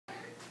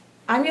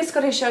I'm just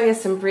going to show you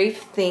some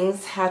brief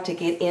things how to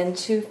get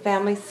into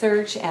Family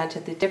Search and to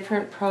the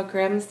different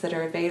programs that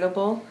are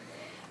available.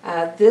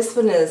 This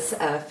one is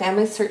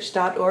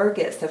FamilySearch.org.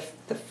 It's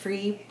the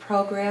free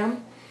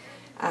program.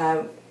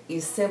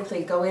 You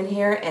simply go in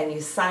here and you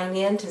sign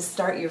in to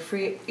start your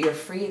free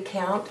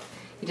account.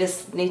 You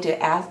just need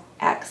to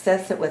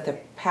access it with a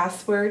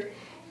password,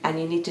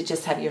 and you need to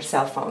just have your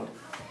cell phone.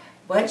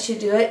 Once you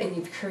do it and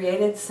you've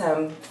created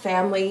some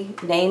family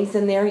names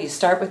in there, you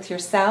start with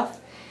yourself,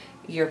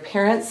 your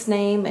parents'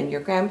 name and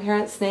your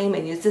grandparents' name,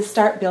 and you just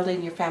start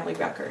building your family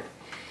record.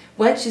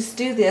 Once you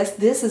do this,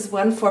 this is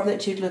one form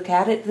that you'd look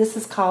at it. This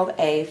is called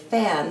a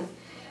fan.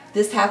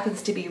 This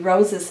happens to be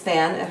Rose's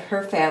fan of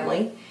her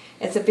family.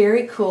 It's a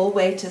very cool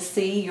way to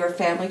see your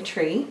family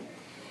tree.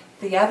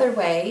 The other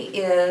way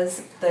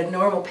is the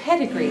normal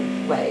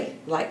pedigree way,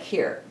 like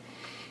here.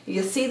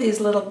 You see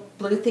these little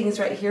blue things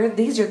right here?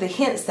 These are the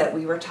hints that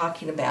we were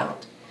talking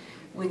about.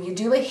 When you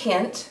do a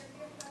hint,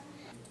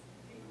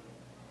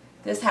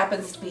 this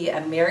happens to be a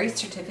marriage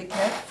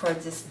certificate for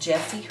this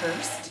Jessie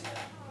Hurst.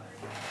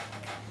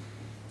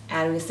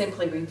 And we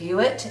simply review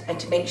it and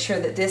to make sure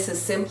that this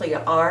is simply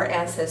our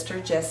ancestor,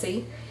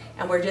 Jessie.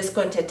 And we're just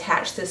going to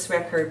attach this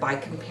record by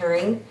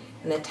comparing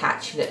and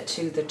attaching it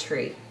to the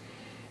tree.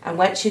 And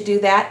once you do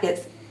that,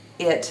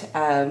 it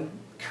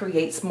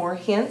creates more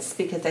hints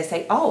because they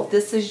say, oh,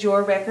 this is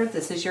your record,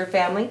 this is your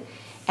family,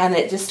 and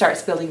it just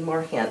starts building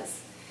more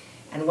hints.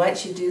 And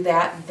once you do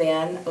that,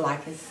 then,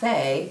 like I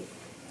say,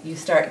 you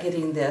start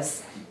getting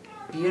this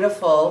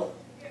beautiful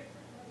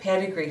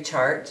pedigree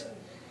chart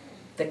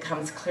that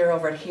comes clear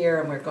over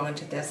here, and we're going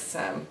to this,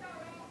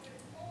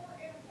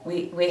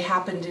 we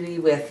happen to be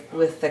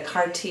with the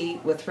Carty,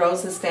 with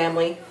Rose's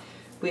family.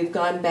 We've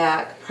gone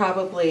back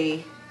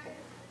probably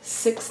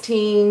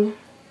 16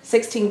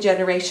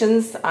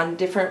 generations on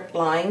different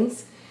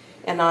lines,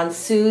 and on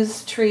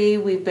Sue's tree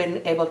we've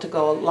been able to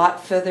go a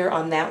lot further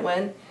on that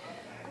one.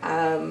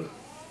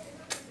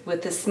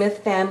 With the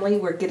Smith family,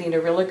 we're getting a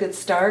really good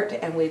start,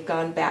 and we've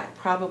gone back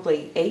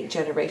probably 8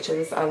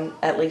 generations on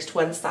at least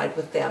one side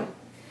with them.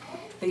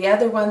 The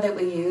other one that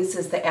we use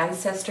is the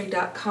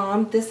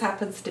Ancestry.com. This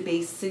happens to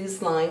be Sue's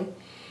line,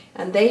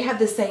 and they have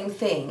the same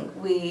thing.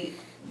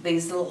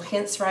 These little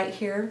hints right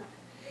here,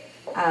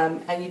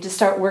 and you just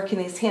start working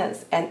these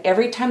hints. And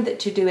every time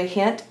that you do a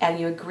hint and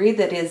you agree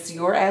that it is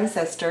your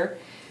ancestor,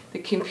 the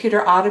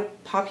computer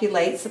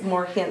auto-populates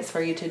more hints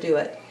for you to do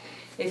it.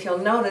 If you'll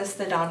notice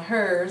that on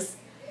hers,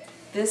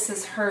 this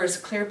is hers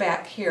clear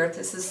back here.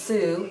 This is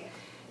Sue,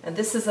 and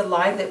this is a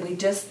line that we've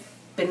just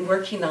been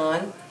working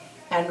on.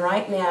 And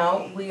right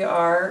now we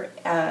are,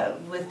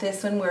 with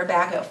this one, we're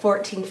back at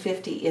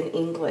 1450 in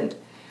England,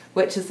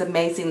 which is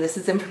amazing. This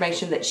is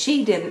information that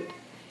she didn't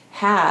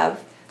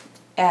have,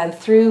 and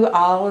through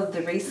all of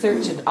the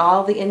research and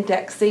all the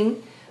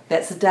indexing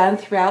that's done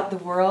throughout the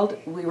world,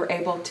 we were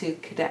able to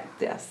connect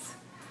this.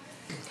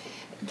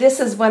 This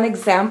is one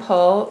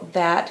example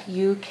that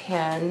you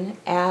can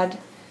add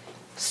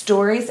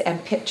stories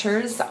and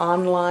pictures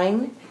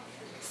online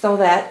so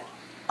that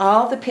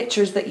all the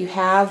pictures that you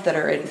have that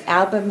are in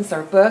albums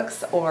or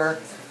books or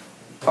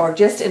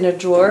just in a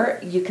drawer,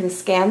 you can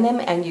scan them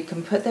and you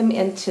can put them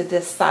into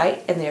this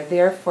site, and they're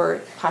there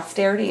for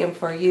posterity and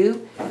for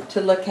you to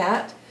look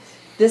at.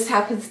 This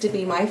happens to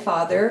be my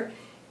father,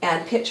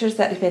 and pictures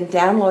that have been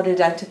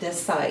downloaded onto this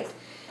site.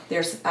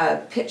 There's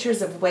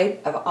pictures of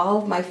all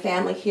of my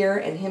family here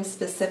and him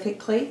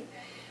specifically.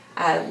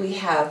 We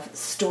have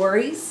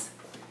stories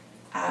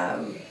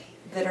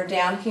that are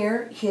down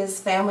here. His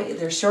family,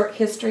 there's short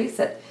histories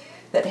that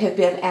have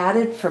been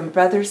added from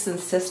brothers and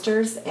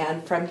sisters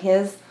and from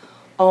his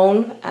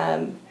own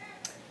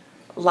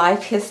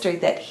life history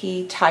that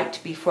he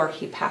typed before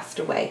he passed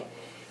away.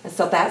 And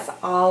so that's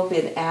all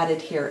been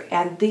added here.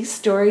 And these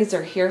stories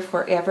are here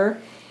forever.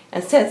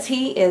 And since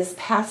he is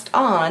passed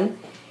on,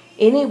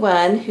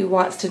 anyone who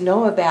wants to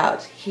know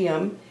about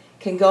him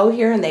can go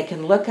here and they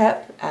can look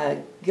up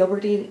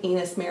Gilbertine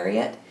Enos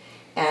Marriott,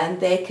 and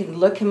they can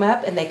look him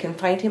up and they can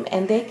find him,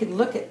 and they can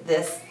look at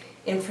this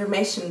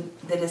information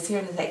that is here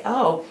and say,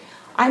 oh,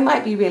 I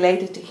might be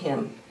related to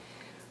him.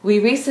 We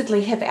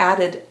recently have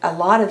added a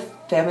lot of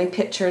family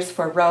pictures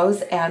for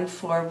Rose and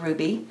for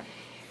Ruby,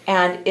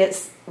 and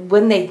it's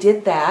when they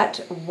did that,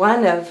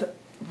 one of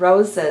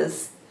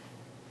Rose's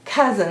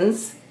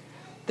cousins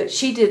that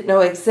she didn't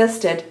know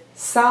existed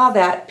saw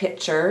that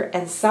picture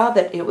and saw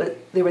that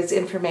there was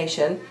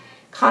information,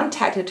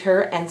 contacted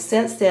her, and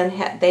since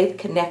then they've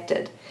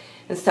connected.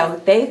 And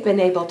so they've been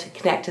able to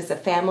connect as a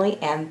family,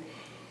 and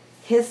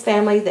his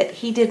family that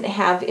he didn't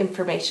have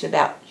information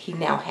about, he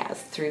now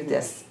has through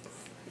this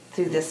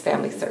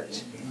family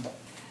search.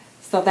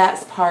 So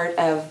that's part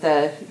of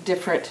the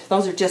different,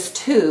 those are just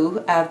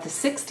 2 of the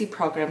 60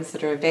 programs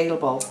that are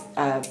available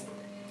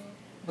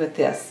with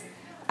this.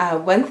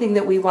 One thing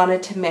that we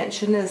wanted to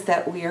mention is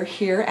that we are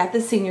here at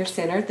the Senior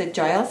Center, the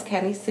Giles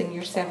County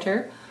Senior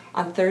Center,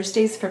 on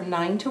Thursdays from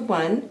 9 to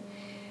 1.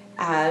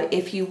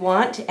 If you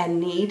want and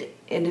need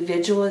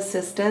individual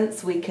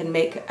assistance, we can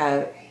make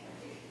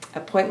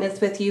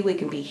appointments with you. We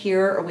can be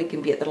here or we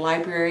can be at the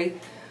library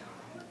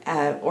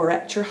or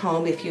at your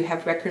home if you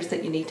have records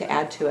that you need to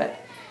add to it.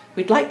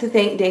 We'd like to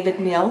thank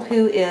David Mill,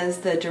 who is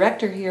the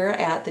director here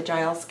at the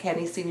Giles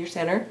County Senior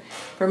Center,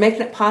 for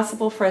making it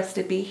possible for us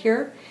to be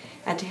here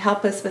and to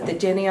help us with the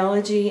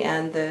genealogy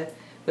and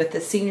with the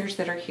seniors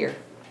that are here.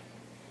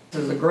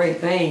 This is a great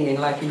thing, and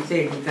like he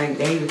said, we thank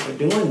David for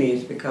doing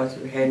this, because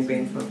if it hadn't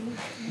been for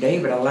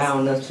David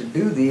allowing us to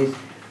do this,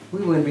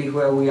 we wouldn't be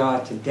where we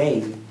are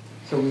today.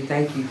 So we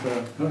thank you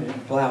for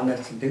allowing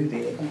us to do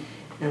that.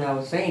 And I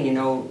was saying, you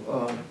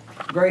know,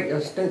 great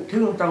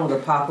tombstones will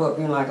pop up,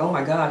 and you're like, oh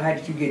my God, how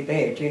did you get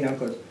that? You know,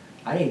 because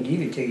I didn't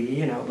give it to you,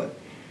 you know, but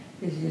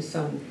it's just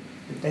something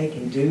that they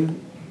can do,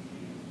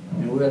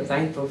 and we're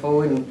thankful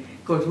for it. And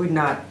of course, we're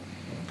not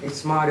as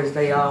smart as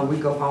they are. We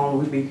go home,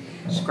 we be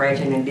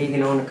scratching and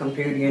digging on the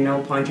computer, you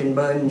know, punching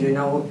buttons, you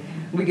know.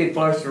 We get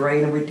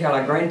frustrated and we tell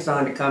our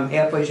grandson to come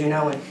help us, you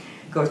know, and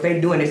of course they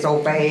doing it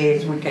so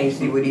fast we can't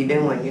see what he's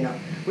doing, you know.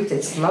 We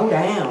said, slow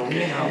down,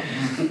 you know.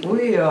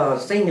 We are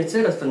senior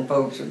citizen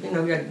folks, you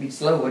know, you have to be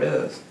slow with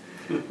us.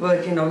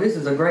 But, you know, this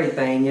is a great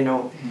thing, you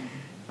know.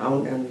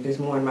 And this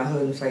morning my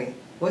husband say,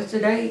 what's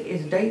today?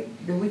 Is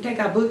date, did we take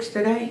our books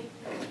today?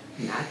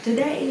 Not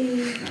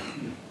today.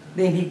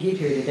 Then he get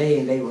here today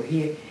and they were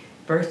here.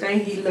 First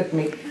thing he looked at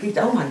me, he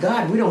said, oh my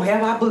God, we don't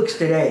have our books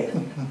today.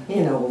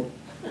 You know.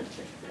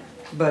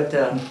 But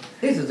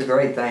this is a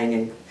great thing,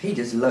 and he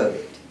just loved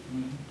it.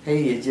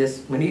 He is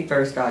just, when he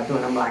first started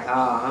doing it, I'm like,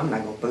 I'm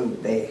not going to fool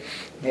with that.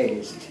 That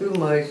is too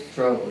much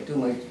trouble, too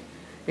much.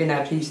 Then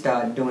after he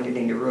started doing it,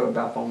 then it rubbed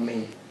off on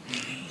me.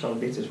 So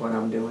this is what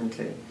I'm doing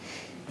too.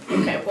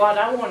 Okay, what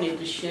I wanted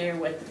to share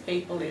with the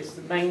people is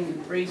the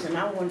main reason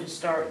I wanted to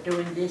start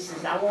doing this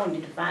is I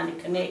wanted to find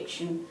a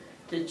connection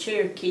to the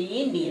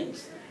Cherokee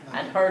Indians.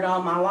 I'd heard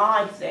all my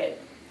life that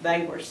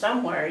they were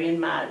somewhere in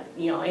my,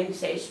 you know,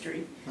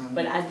 ancestry,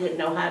 but I didn't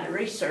know how to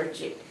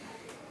research it.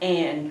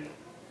 And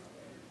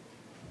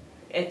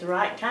at the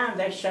right time,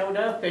 they showed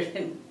up,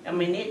 and I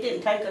mean, it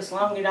didn't take us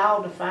long at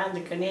all to find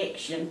the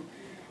connection.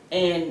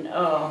 And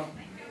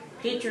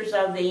pictures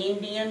of the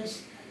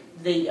Indians,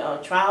 the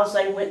trials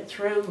they went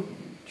through,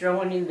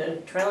 drawing in the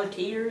Trail of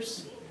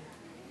Tears,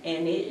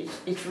 and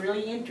it's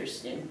really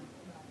interesting.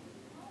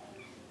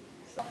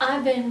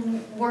 I've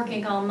been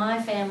working on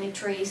my family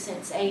tree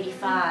since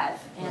 '85,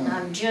 and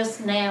I'm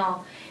just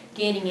now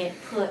getting it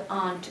put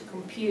onto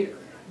computer.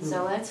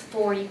 So that's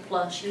 40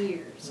 plus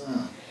years.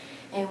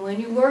 And when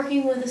you're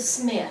working with a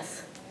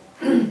smith,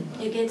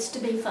 it gets to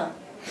be fun.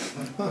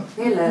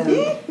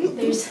 Hello.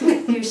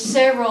 There's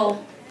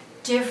several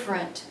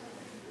different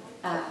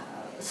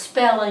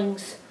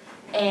spellings,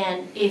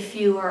 and if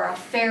you are a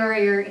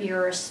farrier,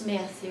 you're a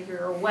smith. If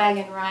you're a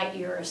wagon wright,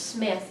 you're a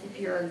smith. If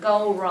you're a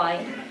gold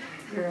wright,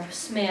 you're a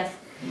smith.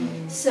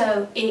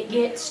 So it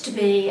gets to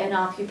be an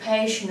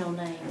occupational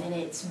name, and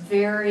it's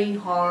very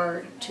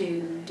hard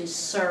to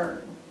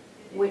discern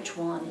which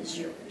one is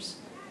yours.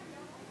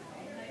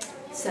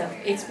 So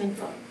it's been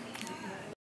fun.